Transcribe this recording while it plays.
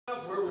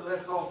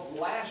left off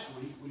last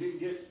week. We didn't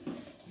get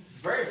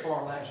very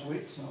far last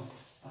week, so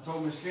I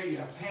told Miss Katie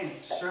I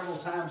panicked several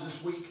times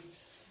this week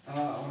when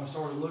I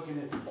started looking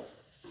at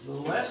the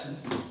lesson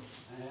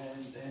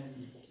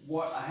and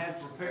what I had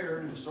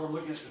prepared, and started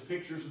looking at the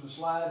pictures and the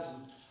slides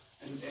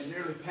and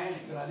nearly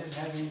panicked that I didn't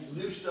have any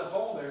new stuff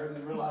on there, and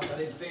then realized I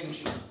didn't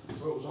finish it,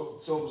 so it was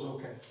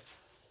okay.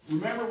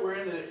 Remember, we're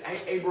in the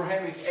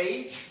Abrahamic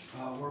age.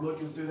 We're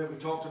looking through that. We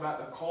talked about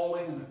the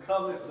calling and the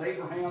covenant with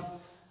Abraham.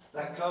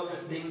 That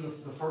covenant being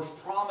the first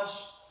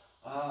promise,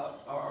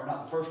 or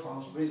not the first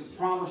promise, but the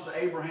promise to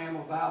Abraham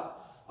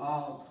about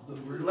the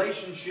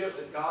relationship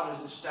that God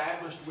had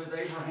established with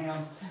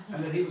Abraham,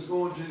 and that he was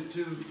going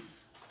to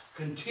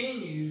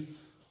continue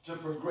to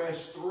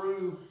progress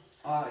through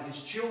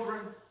his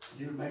children.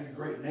 He would make a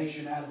great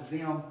nation out of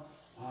them.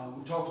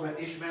 We talked about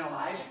Ishmael and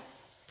Isaac,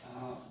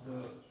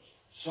 the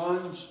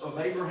sons of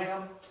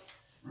Abraham.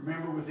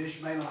 Remember, with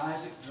Ishmael and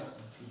Isaac,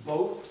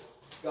 both,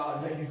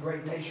 God made a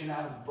great nation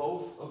out of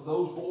both of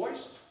those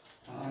boys.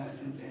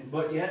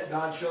 But yet,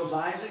 God chose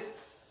Isaac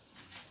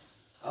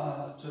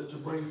to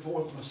bring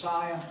forth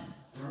Messiah.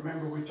 And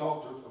remember, we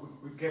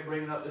kept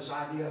bringing up this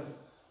idea of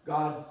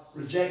God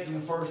rejecting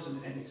the first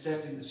and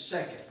accepting the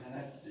second. And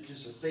that's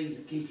just a theme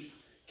that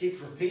keeps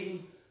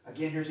repeating.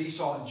 Again, here's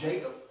Esau and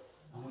Jacob.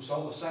 And we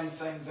saw the same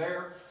thing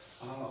there,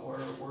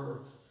 where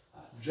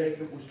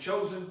Jacob was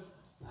chosen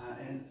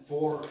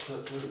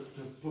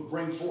to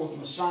bring forth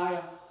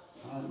Messiah.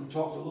 We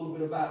talked a little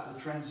bit about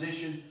the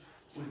transition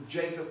with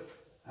Jacob,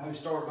 how he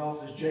started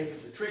off as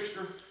Jacob the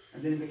trickster,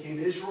 and then became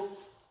Israel.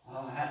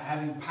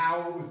 Having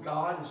power with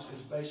God is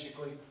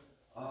basically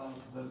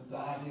the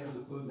idea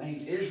of the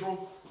name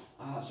Israel.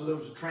 So there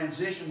was a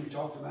transition. We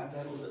talked about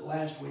that a little bit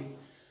last week.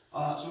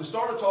 So we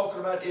started talking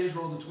about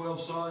Israel and the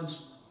 12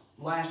 sons.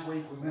 Last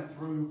week we went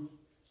through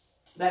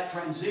that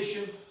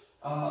transition,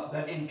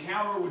 that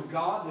encounter with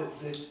God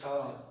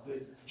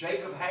that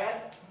Jacob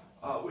had,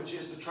 which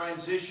is the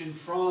transition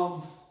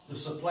from the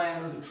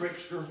supplanter, the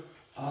trickster,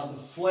 the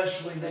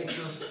fleshly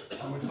nature,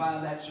 and we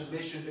find that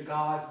submission to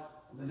God,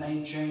 the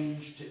name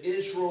change to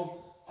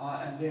Israel,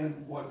 and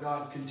then what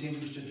God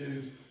continues to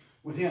do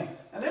with him.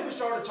 And then we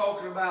started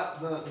talking about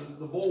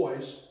the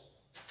boys.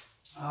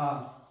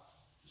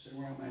 See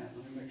where I'm at.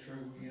 Let me make sure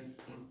we get.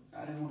 I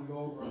didn't want to go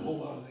over a whole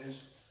lot of this.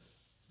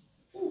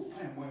 Ooh, I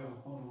am well.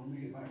 Hold on, let me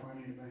get back where I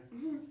need to be.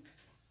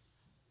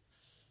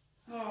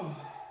 Oh.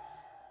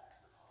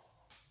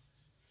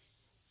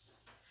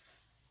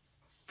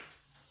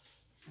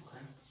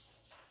 Okay.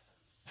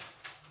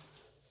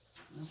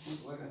 I think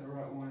I got the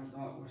right one. If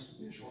not, what's the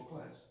visual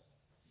class?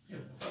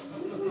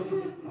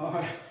 All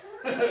right.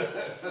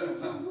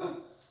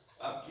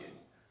 I'm kidding.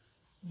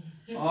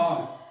 All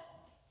right.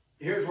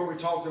 Here's where we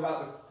talked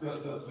about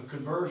the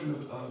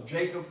conversion of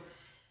Jacob.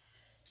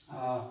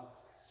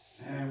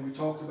 And we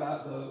talked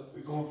about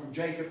going from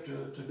Jacob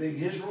to being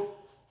Israel,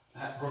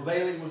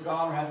 prevailing with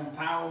God or having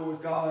power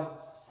with God,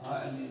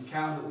 and the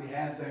encounter that we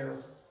had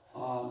there.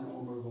 Then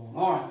we'll move on.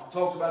 All right,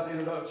 talked about the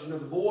introduction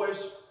of the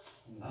boys.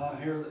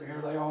 Here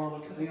they are.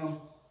 Look at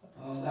them.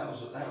 I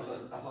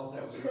thought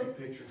that was a good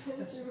picture.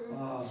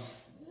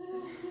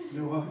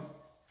 Do what?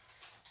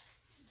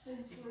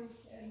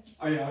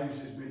 Oh yeah, I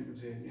used his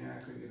Benjamin's head. Yeah, I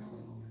couldn't get on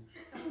there.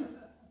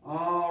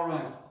 All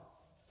right.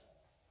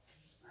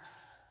 For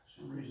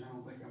some reason I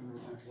don't think I'm in the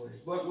right place.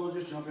 But we'll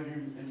just jump in here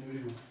and do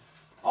it.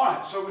 All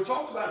right, so we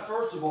talked about,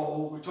 first of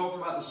all, we talked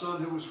about the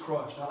son who was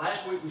crushed. Now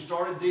last week we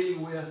started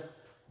dealing with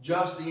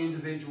just the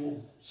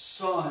individual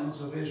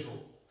sons of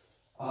Israel.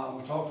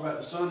 We talked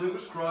about the son who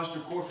was crushed,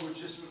 of course,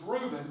 which this was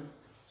Reuben.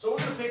 So we're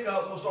going to pick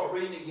up, we'll start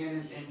reading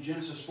again in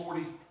Genesis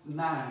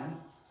 49.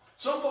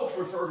 Some folks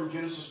refer to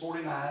Genesis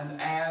 49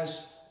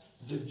 as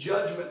the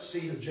judgment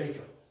seat of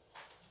Jacob.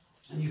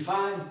 And you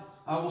find,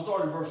 we'll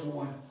start in verse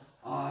 1,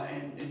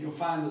 and you'll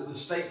find the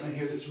statement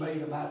here that's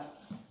made about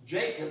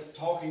Jacob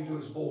talking to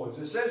his boys.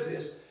 It says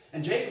this,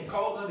 and Jacob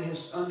called unto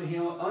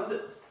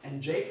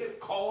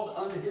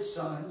his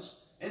sons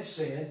and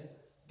said,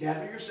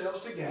 gather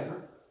yourselves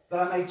together, that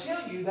I may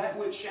tell you that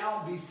which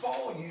shall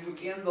befall you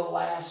in the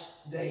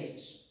last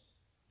days.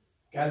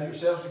 Gather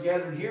yourselves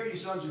together and hear, ye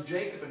sons of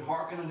Jacob, and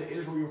hearken unto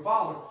Israel your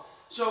father.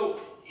 So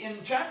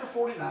in chapter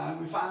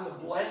 49, we find the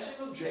blessing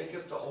of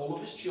Jacob to all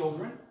of his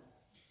children.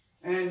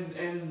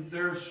 And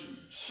there's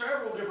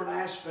several different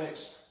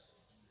aspects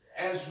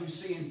as we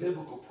see in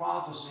biblical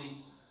prophecy.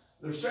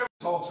 There's several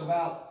talks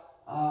about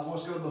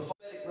what's going to be a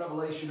prophetic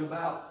revelation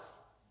about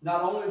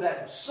not only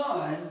that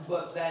son,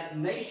 but that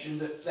nation,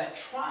 that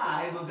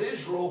tribe of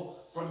Israel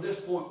from this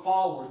point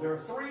forward. There are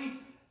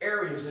three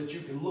areas that you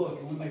can look,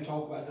 and we may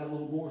talk about that a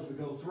little more as we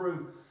go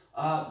through.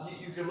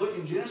 You can look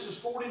in Genesis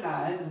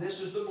 49, and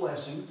this is the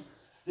blessing.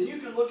 Then you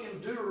can look in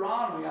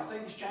Deuteronomy, I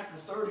think it's chapter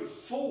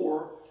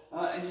 34,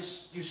 and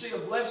you see a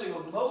blessing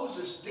of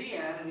Moses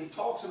then, and he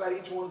talks about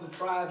each one of the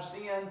tribes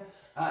then.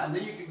 And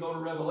then you can go to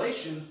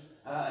Revelation,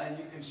 and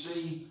you can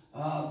see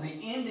the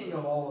ending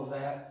of all of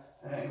that,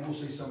 and we'll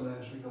see some of that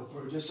as we go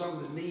through. Just some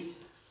of the neat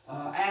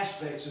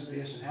aspects of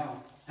this and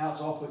how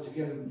it's all put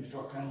together when you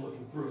start kind of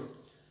looking through it.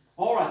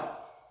 All right.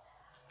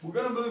 we're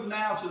going to move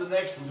now to the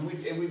next one.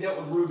 And we dealt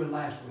with Reuben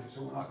last week,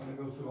 so we're not going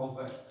to go through all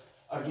that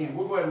again.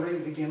 We'll go ahead and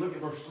read it again. Look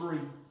at verse 3.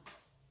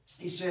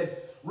 He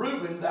said,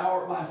 Reuben, thou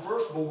art my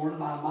firstborn,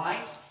 my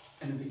might,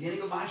 and the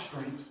beginning of my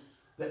strength,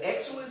 the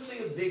excellency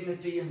of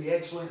dignity and the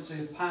excellency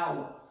of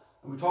power.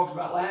 And we talked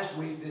about last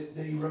week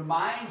that he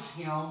reminds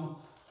him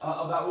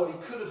about what he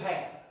could have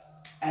had.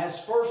 As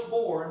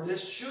firstborn,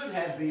 this should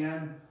have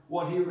been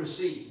what he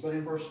received. But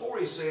in verse 4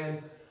 he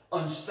said,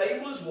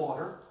 unstable as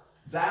water,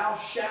 thou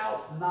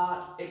shalt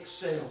not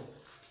excel,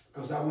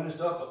 because thou wentest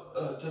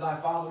up to thy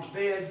father's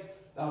bed,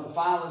 thou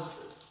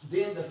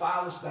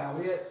defilest thou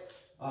it.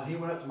 He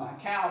went up to my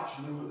couch,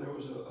 and there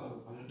was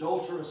an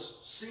adulterous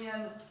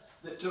sin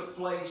that took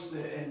place,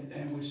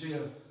 and we see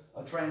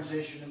a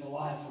transition in the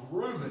life of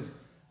Reuben.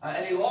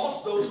 And he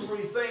lost those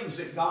three things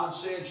that God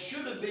said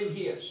should have been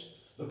his.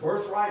 The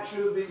birthright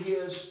should have been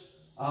his.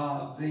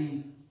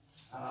 The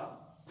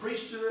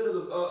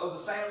priesthood of the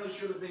family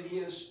should have been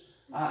his.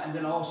 And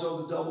then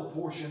also the double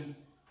portion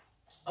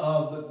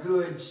of the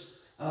goods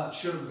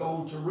should have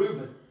gone to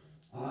Reuben.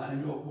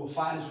 And we'll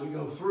find as we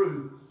go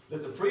through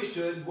that the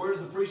priesthood, where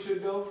did the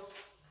priesthood go?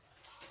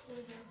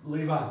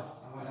 Levi.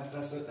 All right,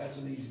 that's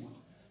an easy one.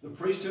 The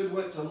priesthood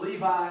went to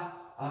Levi.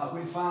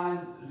 We find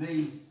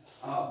the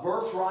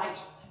birthright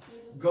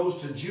goes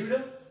to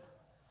Judah,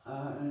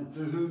 and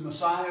through whom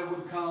Messiah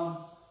would come.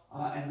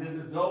 And then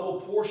the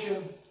double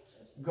portion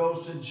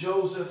goes to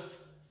Joseph.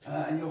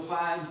 And you'll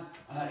find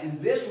in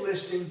this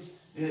listing,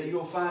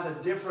 you'll find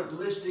a different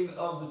listing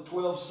of the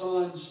 12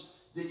 sons.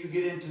 Then you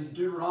get into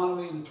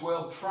Deuteronomy and the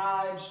 12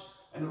 tribes.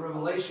 And the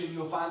Revelation,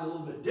 you'll find a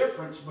little bit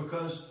difference,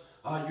 because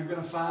you're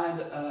going to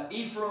find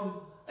Ephraim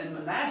and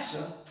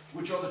Manasseh,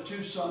 which are the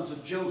two sons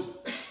of Joseph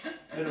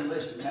that are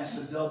listed. And that's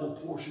the double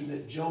portion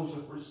that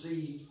Joseph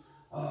received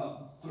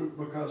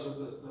because of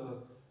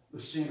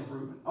the sin of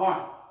Reuben. All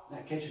right,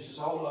 that catches us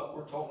all up.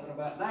 We're talking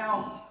about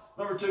now,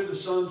 number 2, the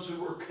sons who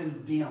were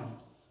condemned.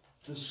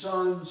 The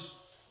sons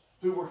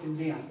who were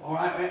condemned. All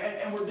right,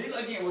 and we're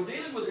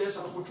dealing with this.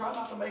 We're trying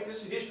not to make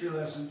this a history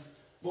lesson,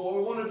 but what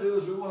we want to do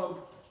is we want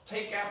to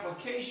take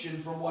application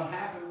from what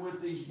happened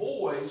with these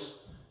boys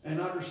and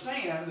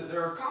understand that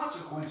there are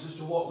consequences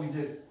to what we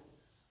do.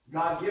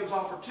 God gives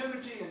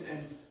opportunity,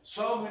 and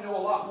some we know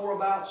a lot more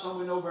about, some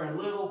we know very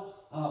little,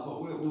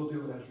 but we'll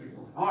do it as we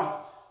go. All right,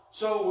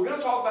 so we're going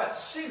to talk about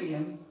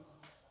Simeon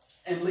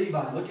and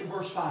Levi. Look at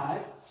verse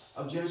 5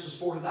 of Genesis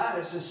 49.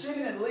 It says,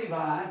 Simeon and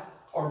Levi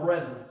are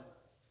brethren.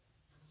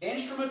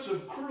 Instruments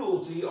of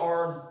cruelty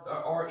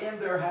are in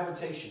their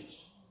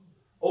habitations.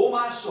 O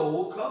my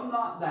soul, come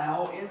not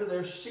thou into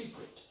their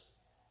secret,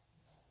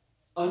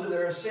 unto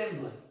their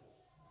assembly.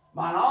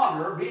 Mine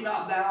honor, be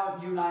not thou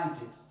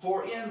united.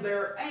 For in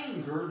their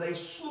anger they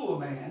slew a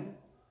man,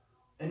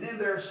 and in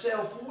their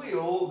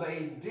self-will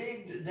they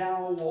digged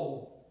down a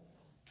wall.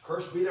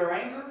 Cursed be their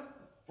anger,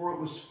 for it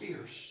was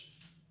fierce,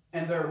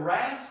 and their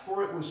wrath,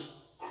 for it was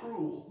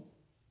cruel.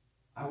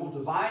 I will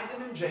divide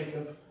them in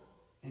Jacob,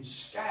 and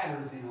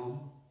scatter them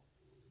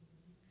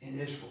in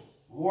Israel.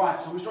 All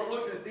right, so we start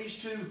looking at these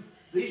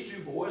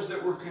two boys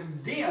that were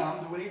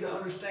condemned. We need to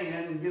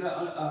understand and get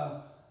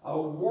a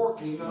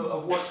working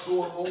of what's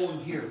going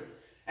on here.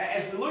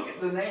 As we look at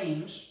the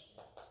names,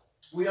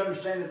 we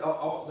understand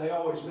that they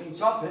always mean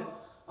something.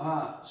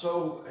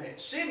 So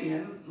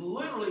Simeon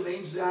literally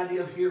means the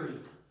idea of hearing.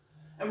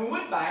 And we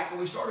went back and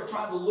we started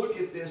trying to look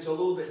at this a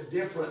little bit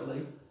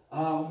differently.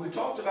 We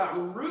talked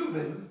about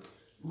Reuben.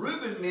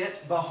 Reuben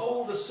meant,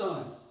 behold a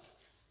son.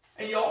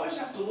 And you always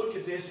have to look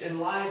at this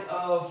in light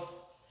of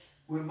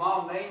when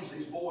mom names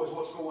these boys,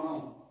 what's going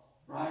on,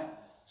 right?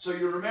 So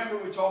you remember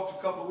we talked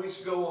a couple of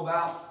weeks ago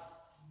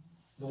about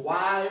the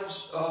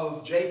wives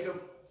of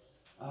Jacob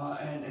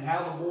and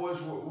how the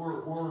boys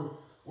were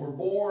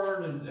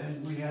born,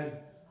 and we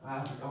had,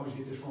 I always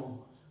get this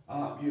wrong,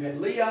 you had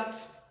Leah,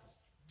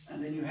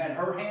 and then you had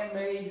her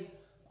handmaid,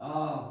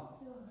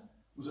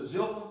 was it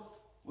Zilpah?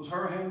 Was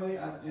her handmaid?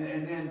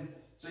 And then,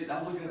 see,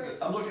 I'm looking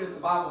at the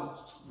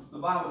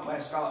Bible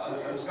class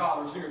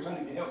scholars here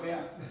trying to help me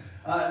out.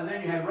 And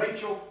then you had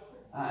Rachel,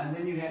 and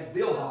then you had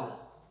Bilhah,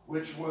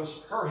 which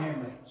was her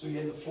handmaid. So you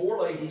had the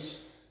 4 ladies,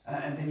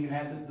 and then you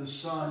had the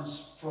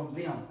sons from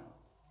them.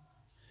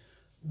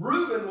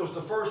 Reuben was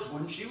the first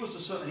one. He was the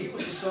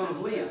son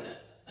of Leah.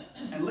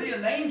 And Leah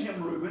named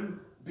him Reuben,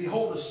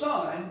 behold a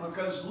son,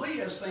 because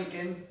Leah's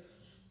thinking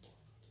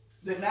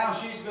that now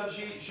she's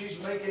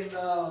making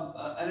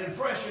an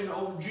impression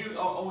on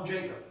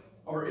Jacob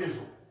or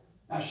Israel.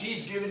 Now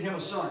she's giving him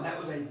a son. That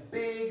was a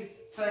big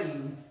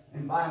thing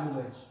in Bible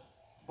days.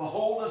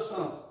 Behold a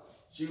son.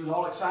 She was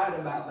all excited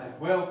about that.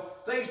 Well,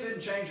 things didn't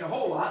change a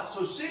whole lot.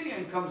 So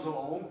Simeon comes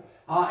along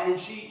and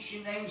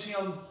she names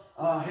him,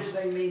 his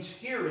name means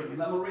hearing.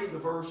 And I'm going to read the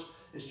verse.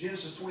 It's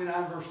Genesis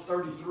 29 verse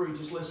 33.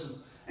 Just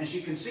listen. And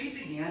she conceived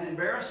again and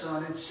bare a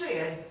son and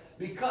said,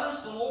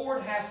 because the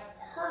Lord hath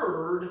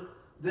heard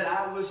that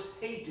I was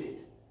hated,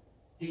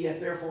 he hath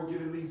therefore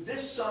given me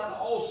this son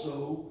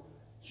also.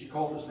 She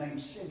called his name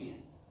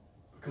Simeon,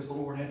 because the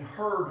Lord had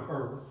heard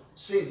her.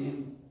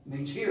 Simeon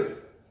means hearing.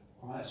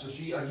 All right, so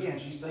she's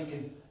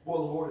thinking, boy, boy,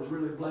 the Lord is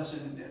really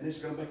blessing, and it's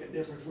going to make a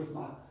difference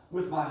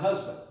with my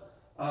husband.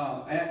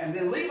 And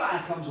then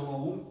Levi comes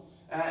along,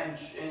 and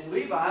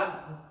Levi,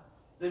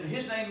 then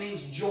his name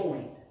means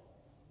joined.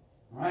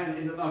 All right,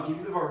 and I'll give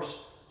you the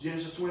verse.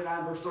 Genesis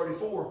 29, verse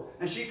 34.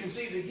 And she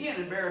conceived again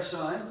and bare a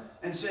son,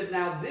 and said,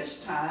 now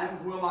this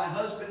time will my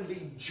husband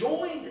be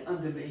joined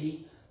unto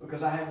me,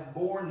 because I have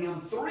borne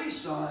him 3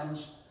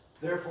 sons.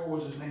 Therefore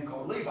was his name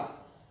called Levi.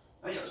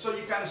 So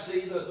you kind of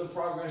see the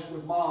progress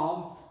with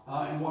mom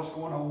and what's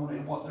going on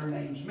and what their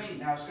names mean.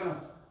 Now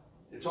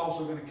it's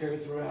also going to carry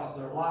throughout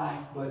their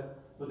life, but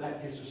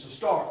that gives us a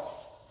start.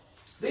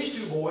 These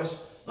 2 boys,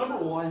 number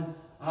one,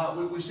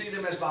 we see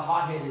them as the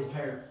hot-headed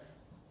pair.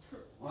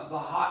 The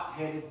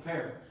hot-headed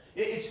pair.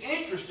 It's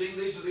interesting,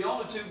 these are the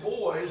only 2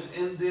 boys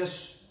in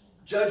this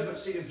judgment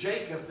seat of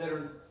Jacob that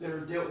are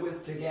dealt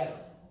with together.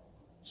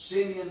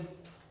 Simeon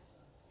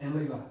and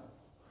Levi.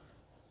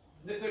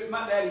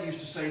 My daddy used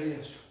to say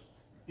this.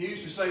 He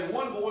used to say,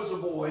 1 boy is a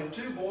boy,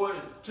 2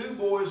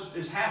 boys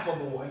is half a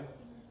boy,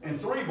 and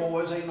 3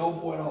 boys ain't no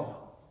boy at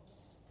all.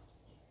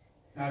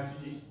 Now, if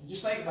you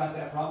just think about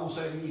that, I'm going to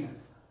say it again.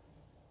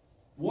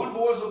 1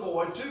 boy is a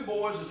boy, 2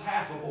 boys is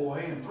half a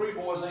boy, and 3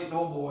 boys ain't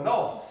no boy at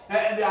all.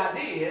 And the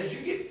idea is,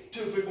 you get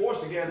 2 or 3 boys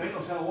together, ain't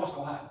no telling what's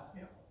going to happen.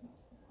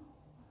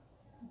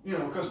 You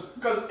know, because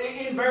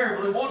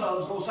invariably one of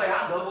them's going to say,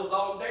 I double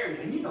dog dare you.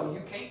 And you know,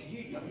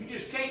 you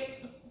just can't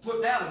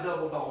put down a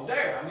double dog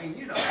dare. I mean,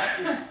 you know,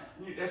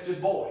 that's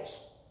just boys.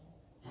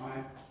 All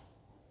right?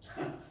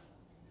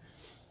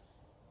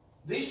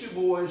 These 2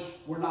 boys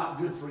were not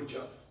good for each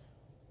other.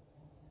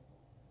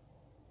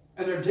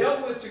 And they're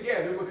dealt with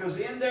together because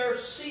in their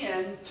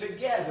sin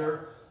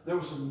together, there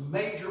were some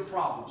major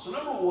problems. So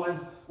number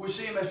one, we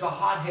see them as the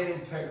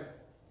hot-headed pair.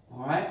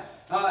 All right?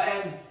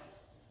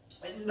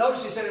 And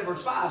notice he said in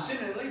verse 5,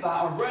 Simeon and Levi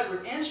are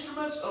brethren,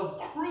 instruments of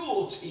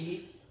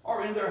cruelty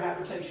are in their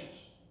habitations.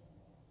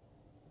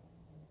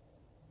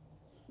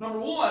 Number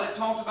one, it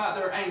talks about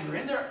their anger.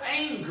 In their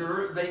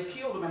anger, they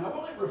killed a man. Now,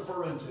 what are they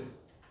referring to?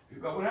 If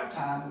you don't have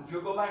time, if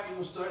you'll go back and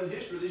we'll study the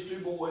history of these 2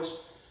 boys,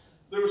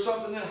 there was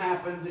something that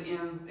happened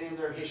in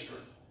their history.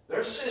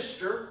 Their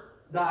sister,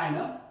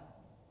 Dinah,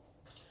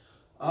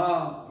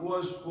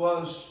 here's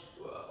what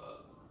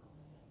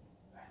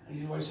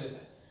he said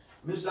that.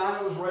 Miss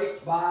Dinah was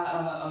raped by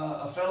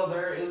a fellow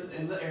there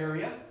in the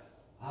area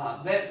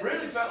that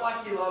really felt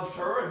like he loved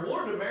her and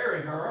wanted to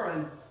marry her.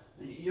 And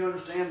you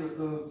understand that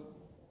the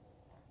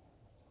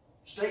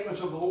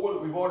statements of the Lord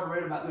that we've already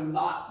read about them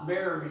not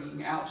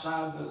marrying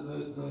outside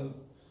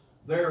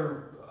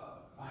their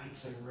I hate to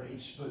say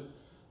race, but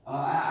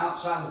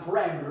outside the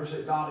parameters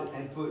that God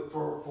had put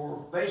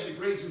for basic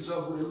reasons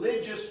of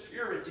religious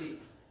purity.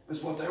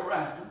 That's what they were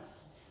after.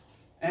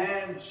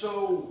 And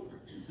so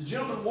the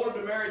gentleman wanted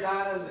to marry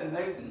Dinah,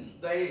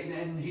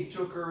 and he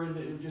took her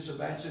into just a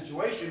bad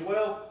situation.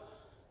 Well,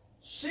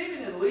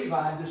 Simeon and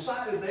Levi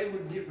decided they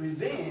would get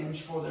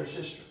revenge for their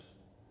sister.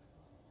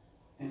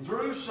 And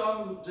through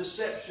some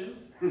deception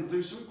and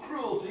through some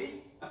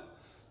cruelty,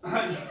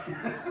 try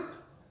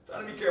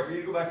to be careful,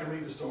 you go back and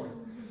read the story.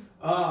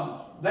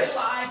 They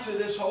lied to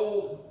this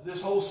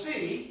whole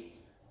city,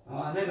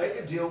 and they make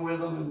a deal with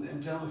them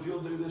and tell them, if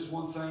you'll do this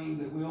one thing,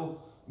 that we'll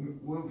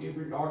give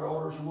our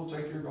daughters, and we'll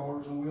take your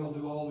daughters, and we'll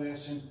do all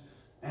this.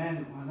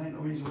 And well, ain't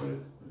no easy way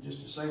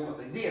just to say what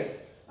they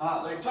did.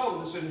 They told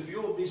them, they said, if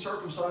you'll be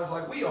circumcised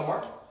like we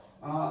are,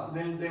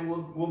 then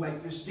we'll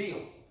make this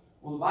deal.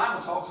 Well, the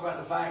Bible talks about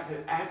the fact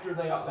that after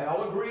they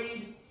all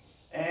agreed,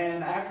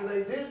 and after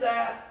they did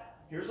that,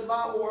 here's the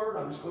Bible word,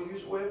 I'm just going to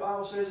use the way the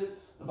Bible says it.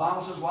 The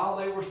Bible says, while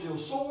they were still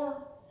sore,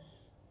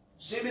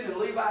 Simeon and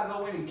Levi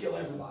go in and kill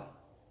everybody.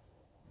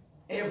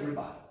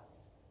 Everybody.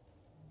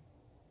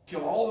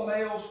 Kill all the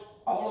males,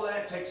 all of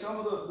that, take some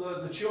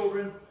of the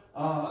children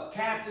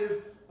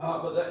captive,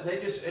 but they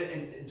just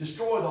and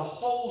destroy the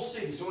whole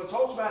city. So it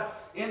talks about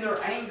in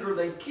their anger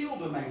they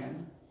killed a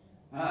man,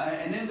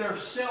 and in their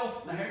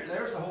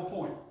there's the whole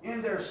point.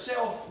 In their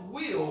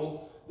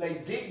self-will, they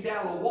dig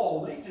down a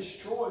wall. They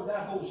destroyed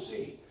that whole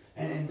city.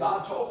 And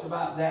God talked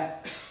about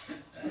that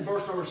in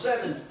verse number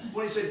 7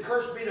 when he said,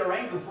 cursed be their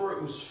anger, for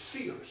it was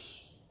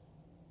fierce.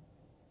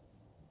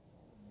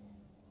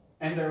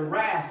 And their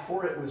wrath,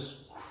 for it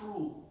was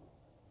cruel.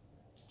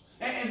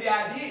 And the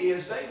idea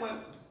is they went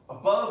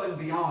above and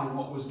beyond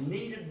what was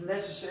needed,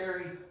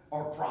 necessary,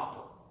 or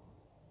proper.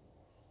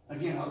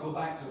 Again, I'll go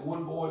back to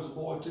 1 boy is a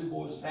boy, 2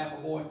 boys is half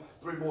a boy,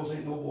 3 boys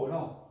ain't no boy at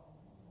all.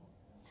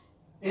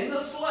 In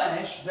the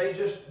flesh, they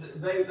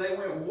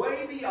went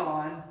way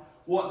beyond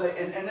what they,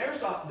 and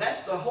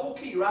that's the whole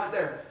key right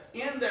there.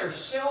 In their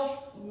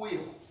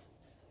self-will.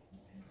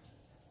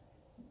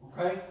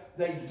 Okay?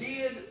 They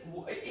did,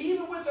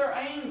 even with their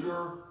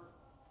anger,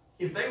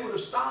 if they would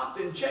have stopped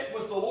and checked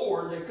with the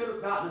Lord, they could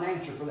have gotten an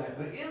answer for that.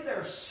 But in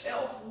their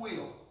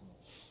self-will,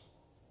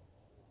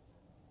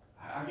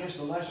 I guess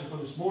the lesson for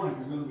this morning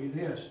is going to be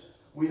this.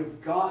 We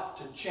have got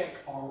to check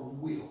our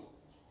will.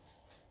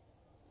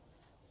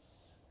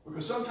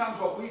 Because sometimes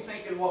what we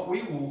think and what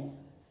we want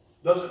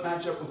doesn't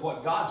match up with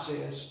what God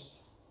says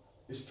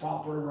is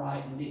proper and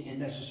right and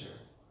necessary.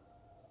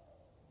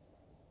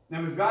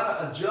 Now we've got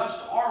to adjust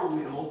our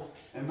will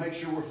and make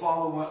sure we're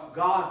following what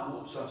God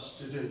wants us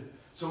to do.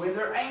 So in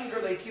their anger,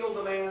 they killed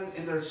a man.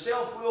 In their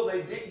self-will,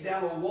 they digged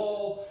down a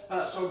wall.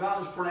 So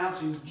God is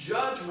pronouncing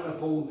judgment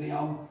upon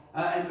them.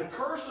 And the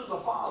curse of the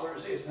father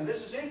is this. Now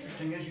this is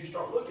interesting as you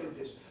start looking at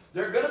this.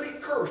 They're going to be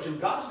cursed,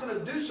 and God's going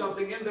to do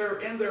something in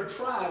their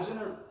tribes,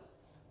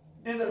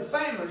 in their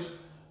families.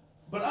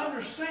 But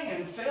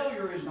understand,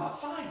 failure is not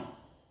final.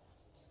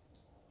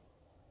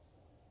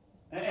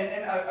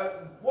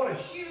 And what a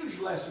huge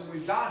lesson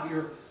we've got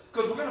here,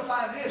 because we're going to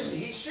find this.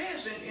 He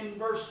says in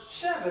verse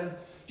 7,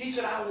 he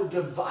said, I will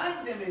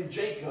divide them in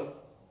Jacob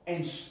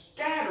and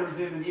scatter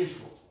them in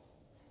Israel.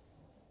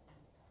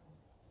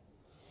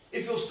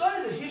 If you'll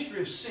study the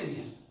history of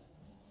Simeon,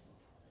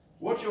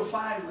 what you'll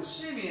find with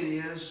Simeon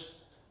is,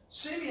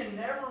 Simeon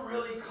never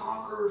really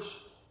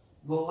conquers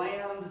the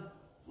land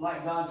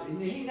like God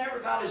did. He never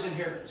got his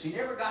inheritance. He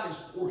never got his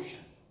portion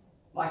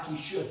like he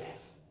should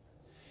have.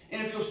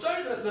 And if you'll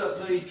study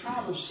the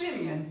tribe of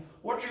Simeon,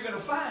 what you're going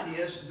to find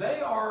is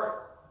they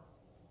are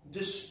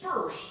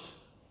dispersed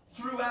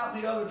throughout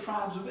the other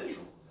tribes of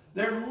Israel.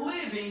 They're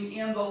living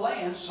in the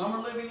land. Some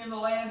are living in the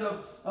land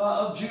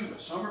of Judah.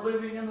 Some are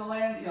living in the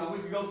land, we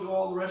could go through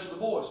all the rest of the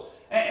boys.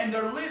 And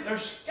they're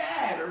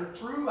scattered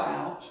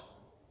throughout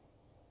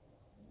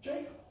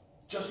Jacob,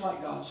 just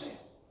like God said,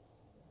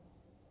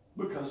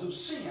 because of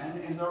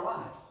sin in their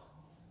life.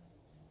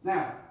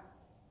 Now,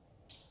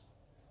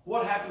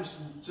 what happens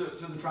to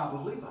the tribe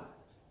of Levi?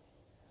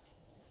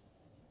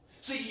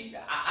 See,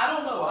 I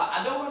don't know.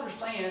 I don't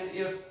understand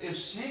if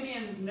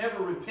Simeon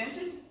never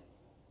repented,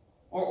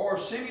 or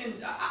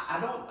Simeon. I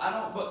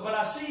don't. But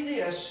I see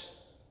this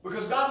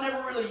because God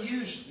never really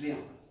used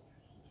them.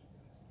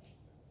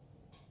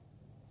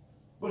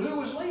 But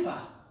who was Levi?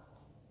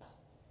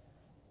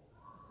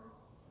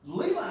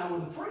 Levi were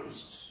the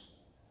priests.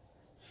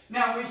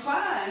 Now we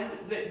find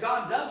that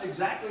God does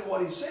exactly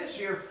what he says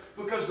here,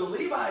 because the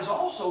Levites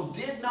also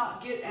did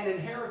not get an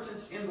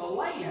inheritance in the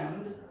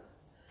land,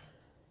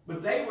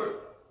 but they were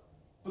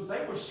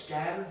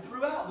scattered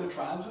throughout the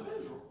tribes of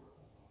Israel.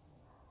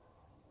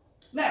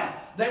 Now,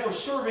 they were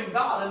serving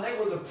God, and they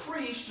were the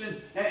priests,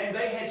 and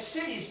they had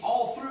cities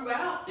all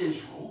throughout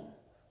Israel.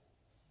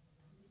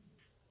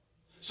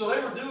 So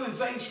they were doing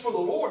things for the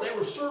Lord. They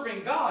were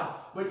serving God.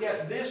 But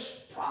yet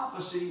this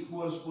prophecy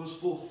was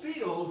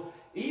fulfilled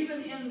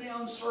even in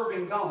them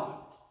serving God.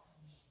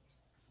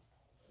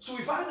 So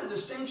we find a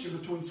distinction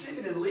between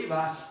Simeon and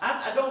Levi.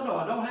 I don't know.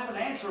 I don't have an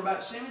answer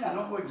about Simeon. I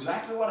don't know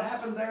exactly what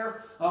happened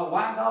there,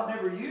 why God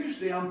never used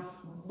them.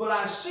 But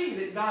I see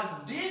that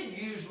God did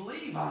use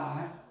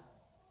Levi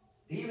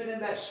even in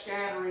that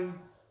scattering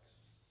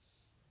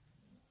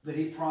that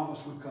he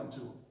promised would come to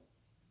him.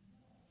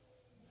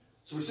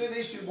 So we see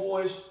these two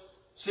boys,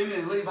 Simeon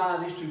and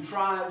Levi, these two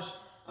tribes.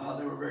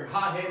 They were very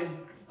hot-headed.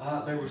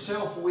 They were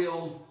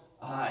self-willed.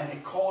 And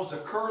it caused a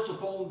curse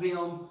upon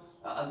them.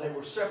 They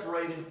were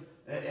separated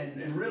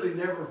and really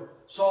never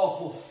saw a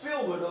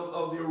fulfillment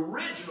of the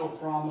original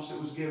promise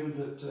that was given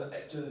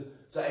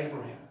to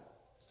Abraham.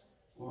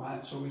 All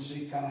right, so we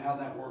see kind of how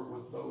that worked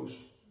with those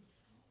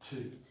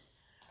two.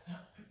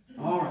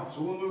 All right,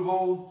 so we'll move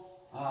on.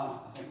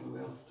 I think we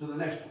will, to the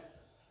next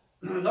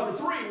one. Number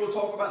 3, we'll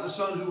talk about the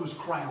son who was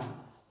crowned.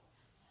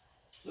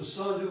 The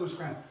son who was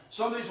crowned.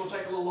 Some of these will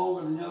take a little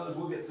longer than the others.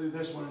 We'll get through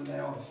this one and they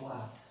ought to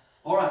fly.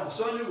 All right, the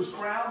son who was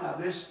crowned. Now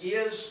this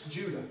is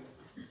Judah.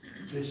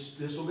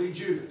 This will be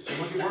Judah. So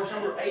look at verse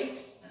number 8.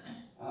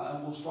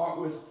 And we'll start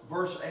with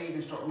verse 8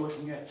 and start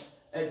looking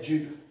at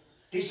Judah.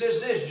 He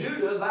says this,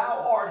 Judah,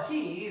 thou art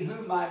he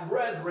whom my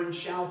brethren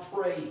shall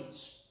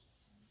praise.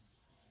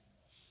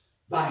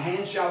 Thy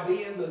hand shall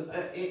be in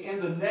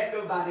the neck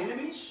of thine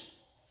enemies.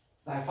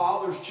 Thy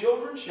father's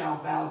children shall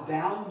bow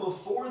down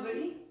before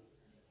thee.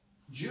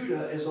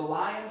 Judah is a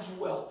lion's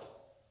whelp.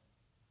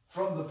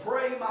 From the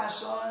prey, my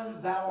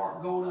son, thou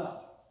art gone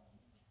up.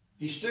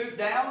 He stooped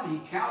down,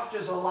 he couched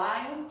as a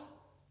lion,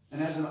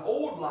 and as an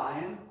old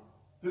lion,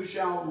 who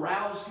shall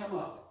rouse him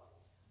up?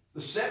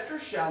 The scepter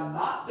shall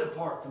not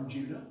depart from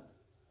Judah,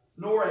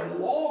 nor a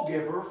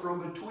lawgiver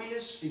from between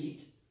his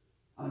feet,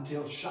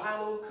 until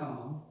Shiloh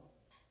come,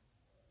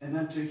 and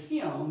unto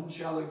him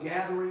shall the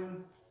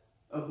gathering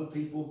of the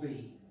people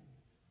be.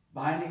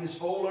 Binding his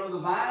foal under the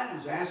vine,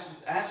 his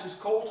ass's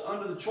colt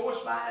under the choice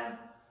vine.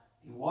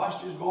 He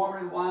washed his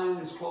garment in wine,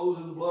 his clothes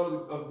in the blood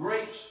of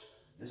grapes.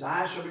 His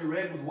eyes shall be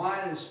red with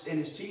wine, and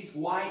his teeth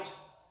white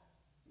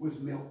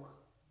with milk.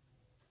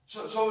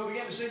 So we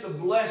begin to see the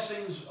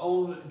blessings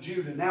on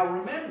Judah. Now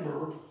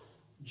remember,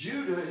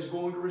 Judah is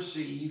going to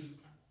receive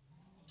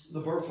the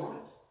birthright.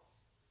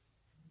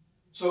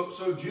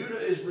 So Judah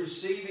is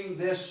receiving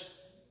this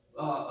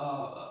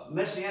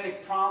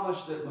messianic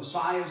promise that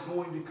Messiah is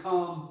going to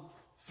come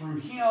through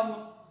him,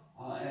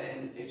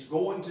 and it's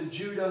going to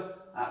Judah.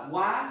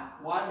 Why?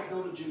 Why did it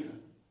go to Judah?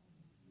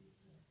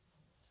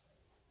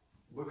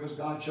 Because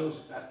God chose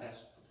it.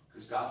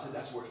 Because God said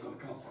that's where it's going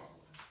to come from.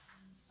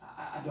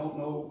 I don't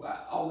know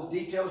all the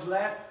details of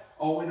that.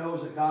 All we know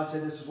is that God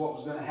said this is what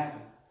was going to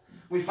happen.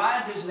 We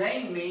find his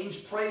name means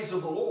praise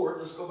of the Lord.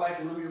 Let's go back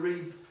and let me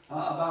read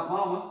about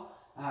Mama.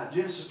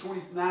 Genesis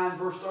 29,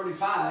 verse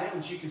 35,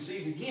 and she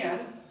conceived again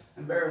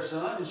and bare a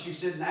son, and she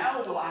said,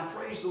 now will I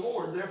praise the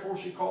Lord. Therefore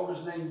she called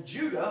his name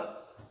Judah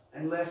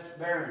and left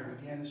bearing.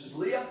 Again, this is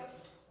Leah.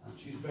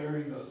 She's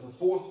bearing the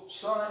fourth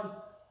son.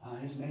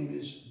 His name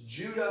is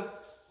Judah.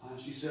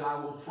 She said, I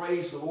will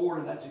praise the Lord,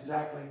 and that's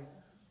exactly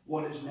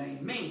what his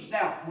name means.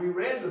 Now, we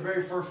read the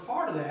very first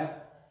part of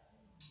that,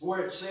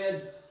 where it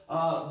said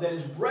that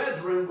his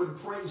brethren would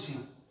praise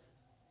him.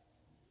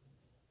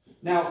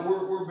 Now,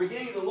 we're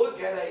beginning to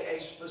look at a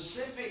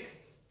specific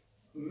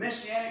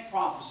messianic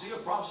prophecy, a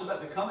prophecy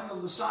about the coming of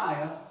the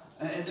Messiah,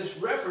 and this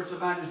reference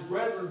about his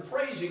brethren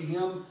praising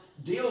him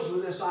deals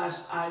with this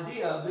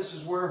idea of this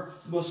is where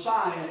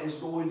Messiah is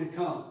going to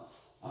come.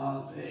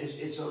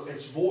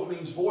 It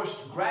means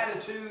voiced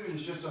gratitude.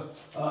 It's just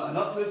an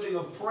uplifting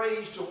of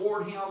praise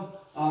toward him.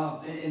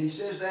 And he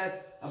says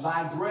that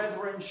thy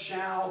brethren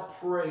shall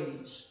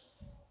praise.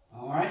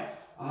 All right?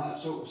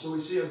 So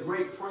we see a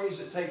great praise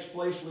that takes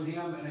place with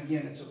him. And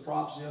again, it's a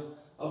prophecy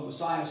of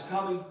Messiah's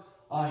coming.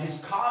 His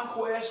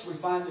conquest, we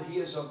find that he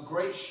is of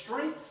great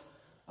strength.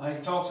 He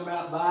talks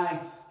about thy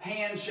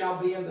hand shall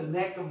be in the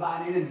neck of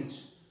thine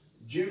enemies.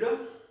 Judah,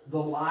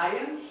 the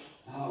lion,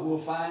 we'll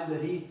find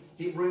that he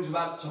brings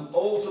about some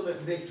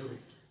ultimate victory.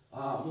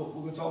 We're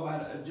going to talk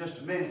about it in just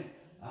a minute.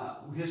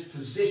 His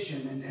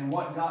position and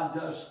what God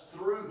does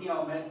through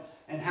him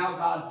and how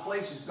God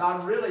places.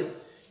 God really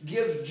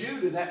gives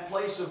Judah that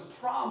place of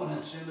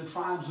prominence in the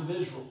tribes of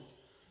Israel.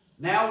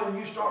 Now when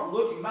you start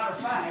looking, matter of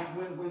fact,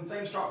 when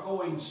things start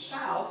going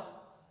south,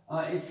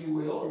 if you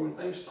will, or when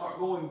things start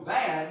going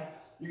bad,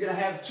 you're going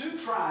to have two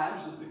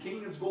tribes that the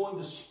kingdom's going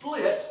to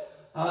split,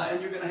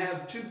 and you're going to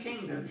have two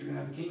kingdoms. You're going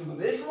to have the kingdom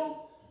of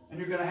Israel, and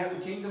you're going to have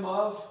the kingdom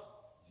of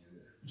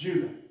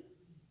Judah.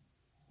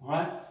 All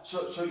right?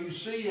 So you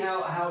see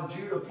how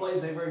Judah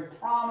plays a very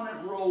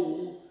prominent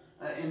role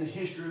in the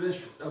history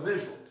of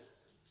Israel.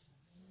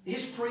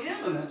 His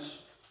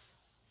preeminence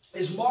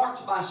is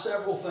marked by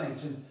several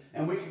things,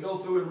 and we can go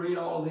through and read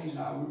all of these.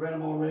 Now, we read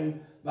them already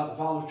about the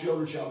father's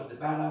children shall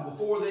bow down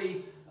before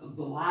thee,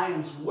 the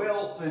lion's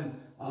whelp, and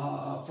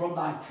from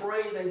thy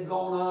prey they've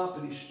gone up,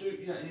 and he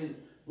stood.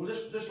 Well,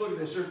 just look at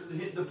this.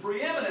 The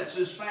preeminence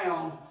is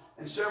found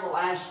in several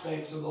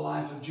aspects of the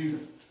life of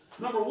Judah.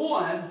 Number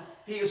one,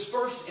 he is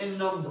first in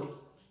number.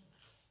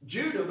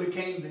 Judah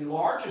became the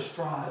largest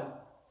tribe.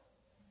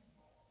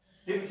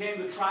 He became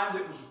the tribe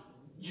that was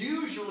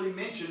usually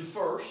mentioned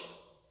first.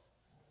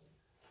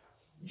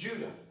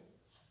 Judah.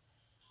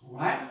 All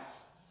right?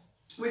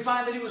 We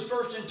find that he was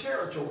first in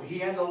territory. He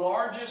had the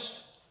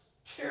largest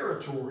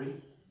territory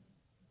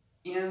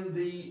in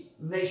the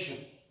nation.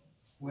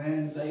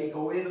 When they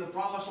go into the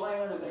promised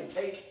land and they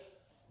take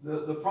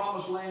the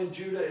promised land,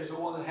 Judah is the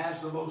one that has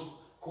the most.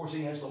 Of course,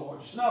 he has the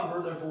largest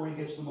number, therefore he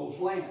gets the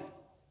most land.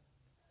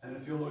 And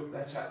if you look,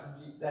 that's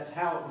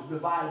how it was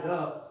divided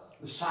up.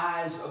 The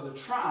size of the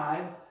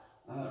tribe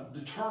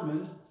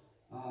determined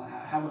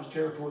how much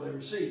territory they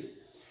received.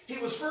 He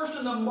was first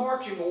in the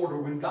marching order.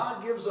 When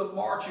God gives the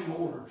marching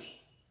orders,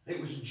 it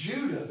was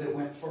Judah that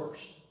went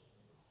first.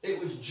 It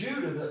was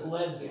Judah that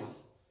led them.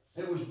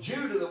 It was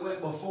Judah that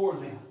went before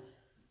them.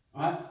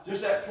 All right?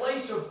 Just that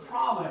place of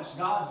prominence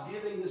God's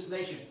giving this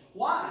nation.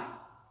 Why?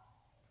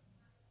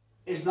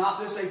 Is not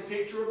this a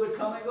picture of the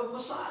coming of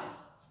Messiah,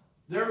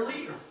 their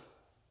leader?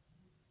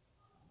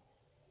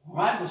 All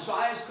right?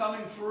 Messiah is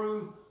coming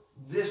through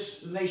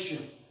this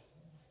nation.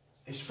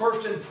 He's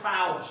first in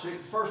prowess,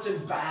 first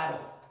in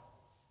battle.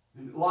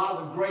 And a lot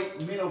of the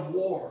great men of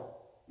war,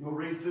 you'll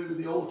read through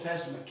the Old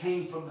Testament,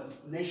 came from the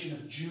nation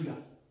of Judah.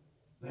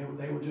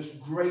 They were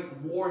just great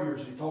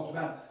warriors. He talks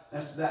about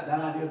that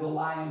idea of the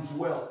lion's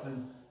whelp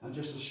and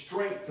just the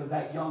strength of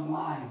that young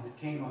lion that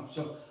came up.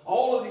 So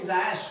all of these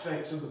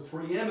aspects of the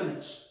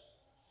preeminence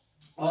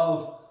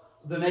of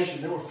the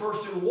nation. They were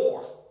first in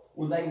war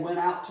when they went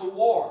out to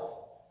war.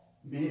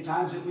 Many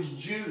times it was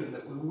Judah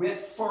that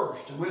went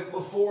first and went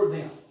before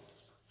them.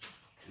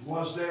 It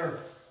was their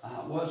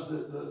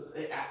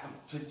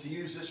to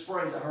use this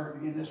phrase, I heard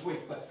it again this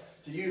week, but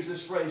to use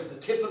this phrase, the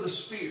tip of the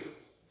spear,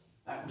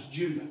 that was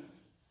Judah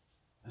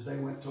as they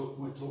went to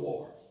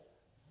war.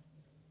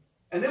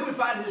 And then we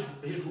find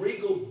his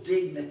regal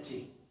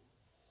dignity,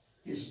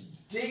 his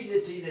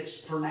dignity that's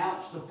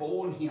pronounced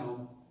upon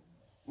him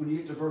when you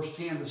get to verse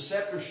 10. The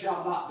scepter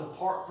shall not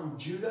depart from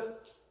Judah,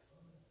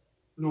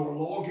 nor a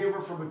lawgiver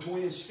from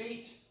between his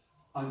feet,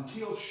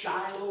 until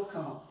Shiloh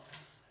come.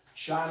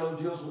 Shiloh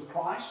deals with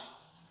Christ,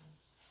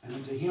 and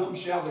unto him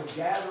shall the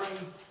gathering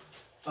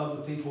of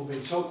the people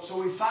be.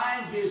 So we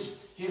find his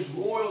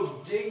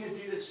royal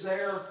dignity that's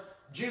there.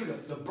 Judah,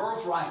 the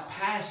birthright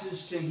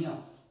passes to him.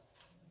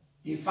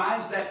 He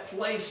finds that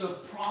place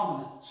of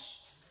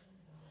prominence.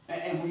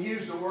 And we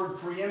use the word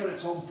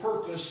preeminence on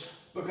purpose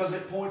because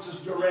it points us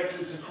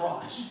directly to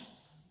Christ.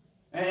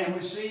 And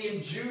we see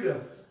in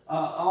Judah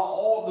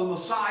all the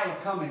Messiah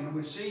coming. And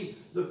we see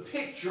the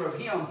picture of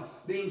him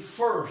being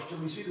first.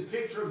 And we see the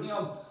picture of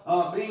him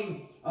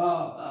being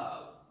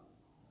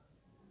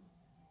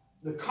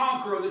the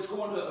conqueror that's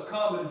going to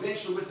come and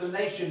eventually with the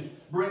nation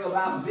bring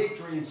about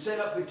victory and set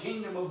up the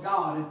kingdom of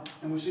God.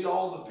 And we see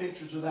all the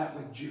pictures of that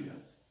with Judah.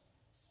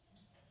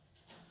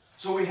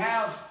 So we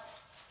have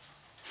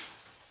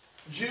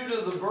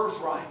Judah, the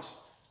birthright.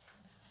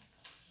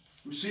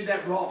 We see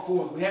that brought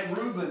forth. We had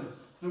Reuben,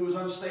 who was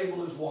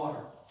unstable as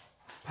water,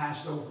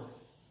 passed over.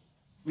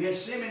 We had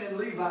Simeon and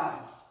Levi,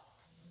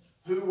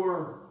 who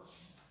were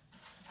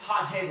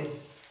hot-headed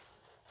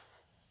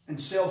and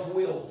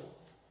self-willed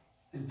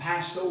and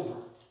passed over.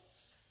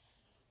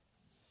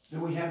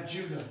 Then we have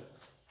Judah,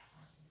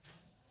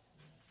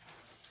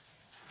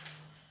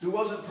 who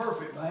wasn't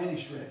perfect by any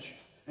stretch.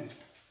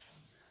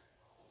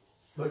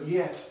 But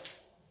yet,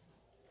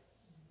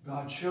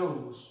 God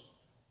chose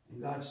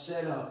and God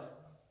set up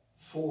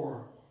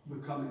for the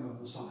coming of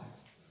Messiah.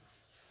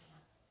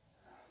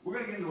 We're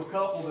going to get into a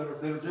couple that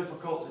are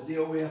difficult to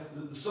deal with.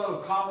 The son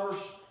of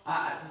commerce,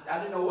 I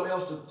didn't know what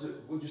else to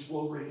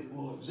we'll read it.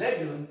 We'll look.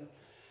 Zebulun.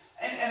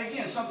 And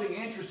again, something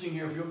interesting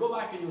here. If you'll go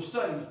back and you'll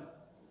study,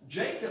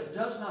 Jacob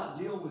does not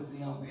deal with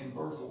them in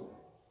birth order.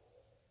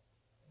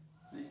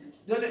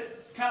 Doesn't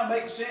it kind of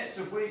make sense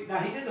if we... Now,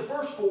 he did the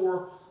first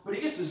four, but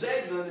he gets to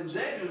Zebulun, and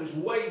Zebulun is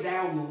way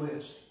down the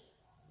list.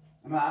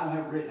 I mean, I don't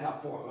have it written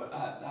out for it, but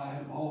I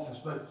have it in my office.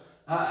 But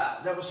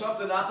that was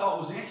something I thought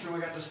was interesting. We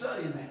got to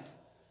study in that.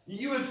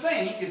 You would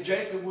think if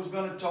Jacob was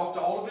going to talk to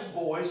all of his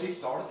boys, he'd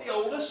start at the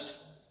oldest,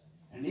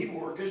 and he'd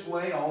work his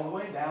way all the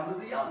way down to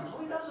the youngest.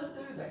 Well, he doesn't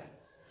do that.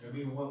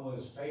 Maybe what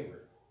was his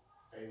favorite?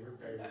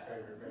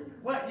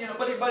 Well, you know,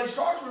 but he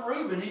starts with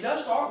Reuben. He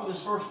does start with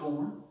his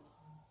firstborn.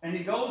 And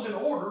he goes in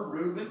order: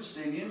 Reuben,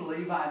 Simeon,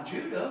 Levi,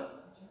 Judah.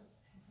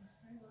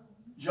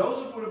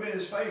 Joseph would have been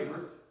his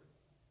favorite.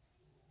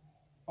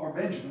 Or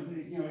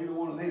Benjamin, you know, either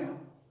one of them.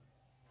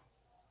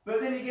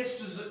 But then he gets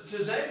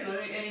to Zebulun,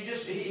 and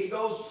he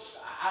goes,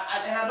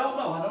 and I don't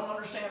know. I don't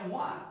understand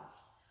why.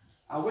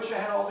 I wish I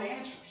had all the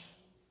answers.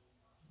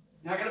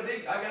 Now, I got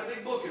a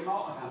big book in my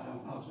office. I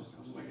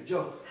was making a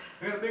joke.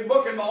 I got a big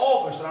book in my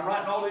office, and I'm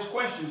writing all these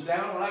questions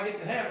down. When I get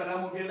to heaven,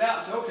 I'm going to get it out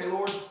and say, okay,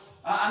 Lord,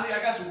 I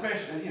got some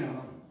questions. You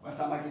know, by the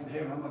time I get to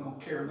heaven, I'm not going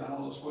to care about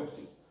all those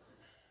questions.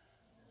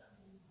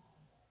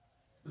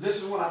 But this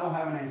is what I don't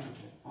have an answer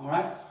to. All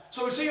right?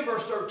 So we see in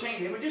verse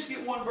 13, and we just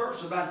get one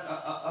verse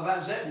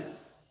about Zebulun.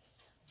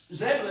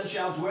 Zebulun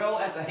shall dwell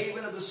at the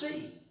haven of the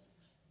sea.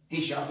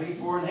 He shall be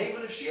for an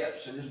haven of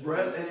ships, and his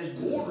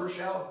border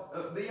shall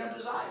be unto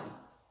Zidon.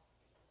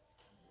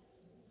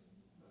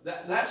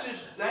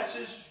 That's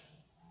his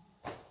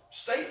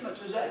statement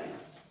to Zebulun.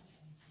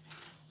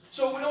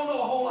 So we don't know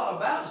a whole lot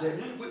about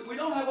Zebulun. We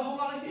don't have a whole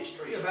lot of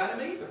history about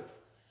him either.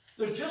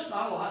 There's just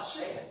not a lot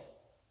said.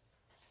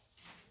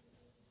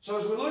 So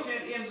as we look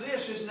into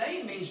this, his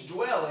name means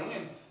dwelling,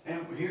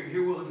 and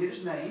here we'll get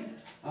his name.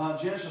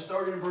 Genesis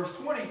 30 and verse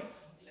 20.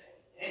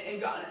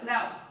 And God,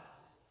 now,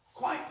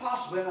 quite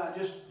possibly, and I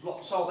just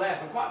saw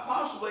that, but quite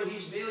possibly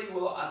he's dealing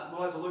with, we'll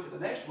have to look at the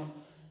next one,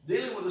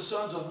 dealing with the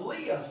sons of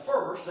Leah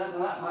first. That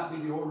might be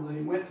the order that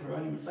he went through. I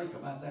didn't even think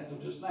about that until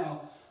just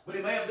now. But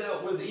he may have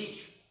dealt with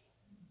each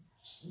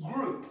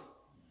group,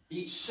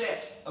 each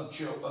set of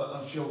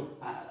children.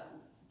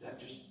 That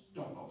just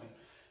don't know me.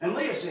 And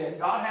Leah said,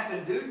 God hath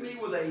endued me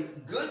with a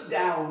good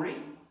dowry.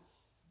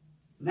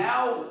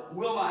 Now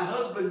will my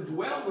husband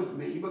dwell with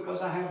me,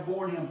 because I have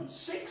borne him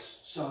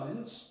 6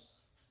 sons.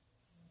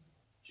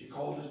 She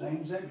called his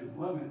name Zebulun.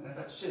 Well,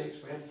 that's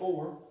 6. We had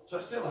 4, so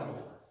it's still out of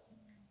order.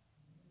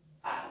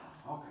 I don't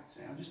know. Okay,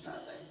 see, I'm just trying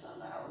to think of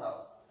something. I don't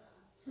know.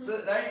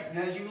 So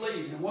now you can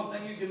leave. And one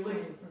thing you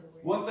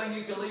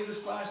can leave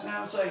this class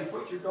now and say,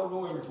 preacher don't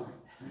know everything.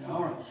 Yeah,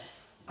 all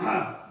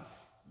right.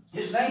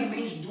 His name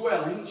means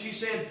dwelling. She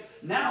said,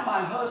 now will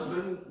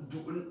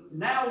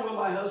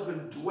my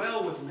husband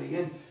dwell with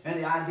me. And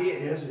the idea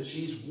is that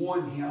she's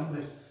won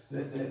him,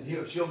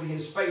 that she'll be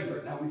his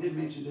favorite. Now, we did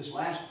mention this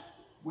last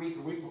week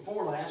or week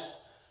before last.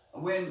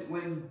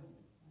 When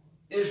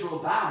Israel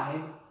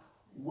died,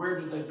 where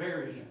did they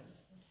bury him?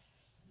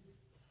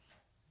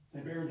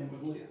 They buried him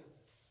with Leah.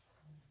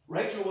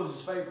 Rachel was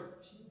his favorite.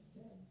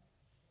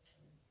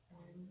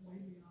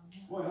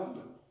 Well,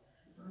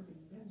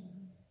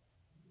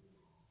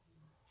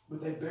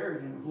 but they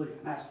buried him with Leah.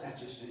 That's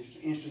just an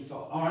interesting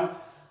thought. All right.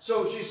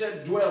 So she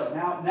said, dwelling.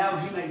 Now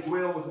he may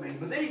dwell with me.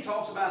 But then he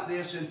talks about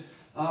this in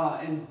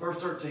verse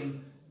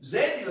 13.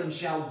 Zebulun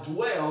shall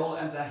dwell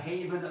at the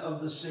haven of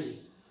the sea.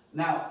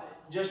 Now,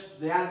 just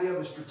the idea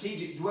of a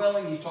strategic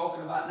dwelling he's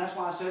talking about. And that's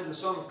why I said the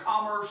son of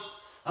commerce.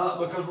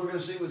 Because we're going to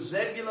see with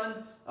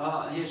Zebulun,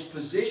 his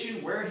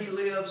position, where he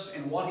lives,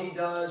 and what he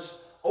does,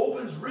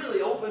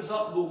 really opens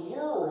up the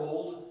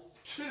world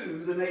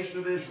to the nation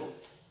of Israel.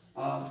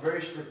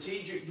 Very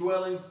strategic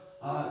dwelling,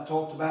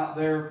 talked about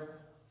there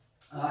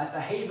at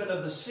the haven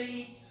of the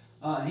sea.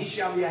 He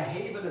shall be a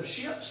haven of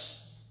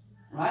ships,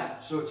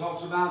 right? So it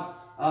talks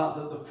about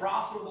the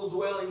profitable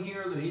dwelling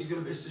here, that he's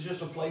going to be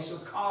just a place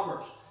of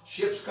commerce.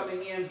 Ships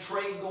coming in,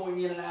 trade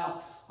going in and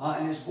out,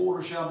 and his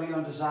border shall be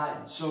unto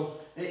Zidon. So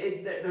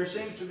there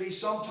seems to be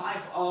some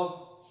type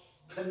of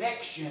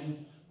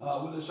connection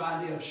with this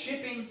idea of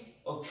shipping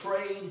of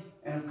trade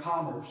and of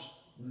commerce.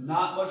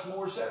 Not much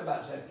more said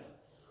about Zebulun.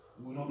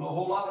 We don't know a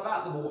whole lot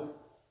about the boy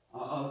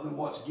other than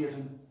what's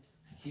given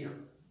here.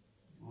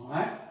 All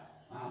right?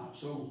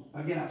 So,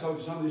 again, I told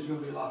you some of these are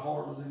going to be a lot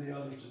harder than the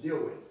others to deal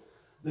with.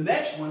 The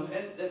next one,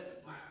 and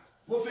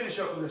we'll finish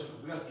up with this one.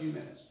 We've got a few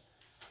minutes.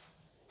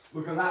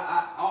 Because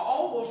I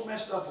almost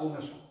messed up on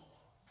this one.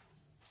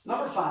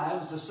 Number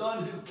 5 is the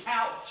son who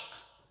couched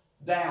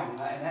down.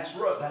 And that's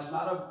rough. That's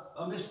not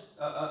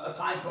a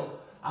typo.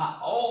 I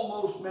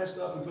almost messed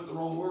up and put the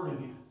wrong word in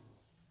here.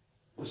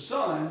 The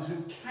son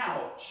who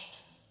couched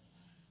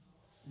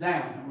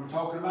down. And we're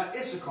talking about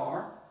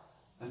Issachar.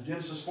 In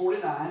Genesis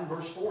 49,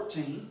 verse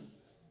 14.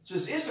 It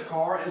says,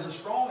 Issachar is a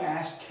strong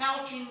ass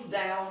couching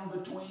down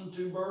between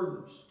two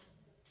burdens.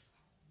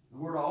 The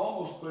word I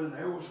almost put in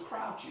there was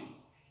crouching.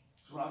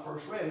 So when I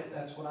first read it,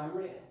 that's what I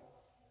read.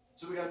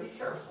 So we got to be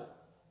careful.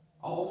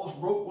 I almost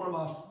broke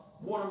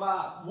one of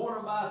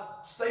my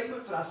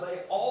statements, and I say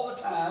it all the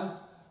time.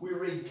 We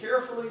read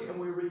carefully and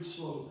we read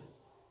slowly.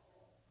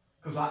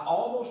 Because I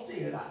almost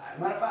did. As a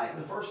matter of fact,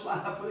 the first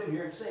line I put in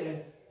here, it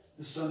said,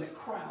 the son that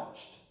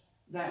crouched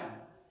down.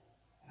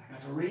 And I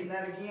got to reading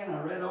that again.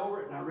 I read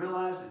over it, and I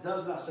realized it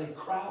does not say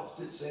crouched.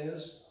 It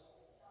says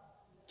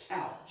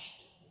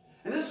couched.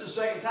 And this is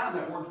the second time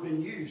that word's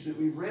been used that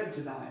we've read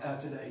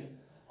today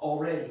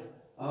already.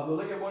 But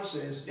look at what it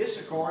says.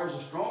 Issachar is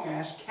a strong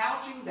ass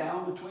couching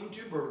down between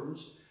two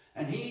burdens.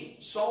 And he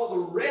saw the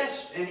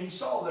rest, and he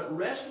saw that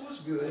rest was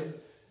good,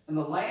 and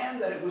the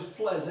land that it was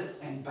pleasant,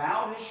 and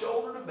bowed his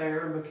shoulder to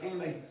bear, and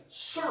became a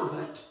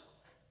servant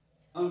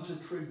unto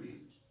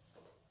tribute.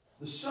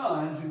 The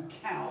son who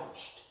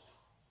couched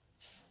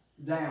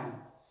down.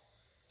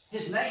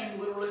 His name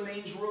literally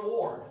means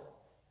reward.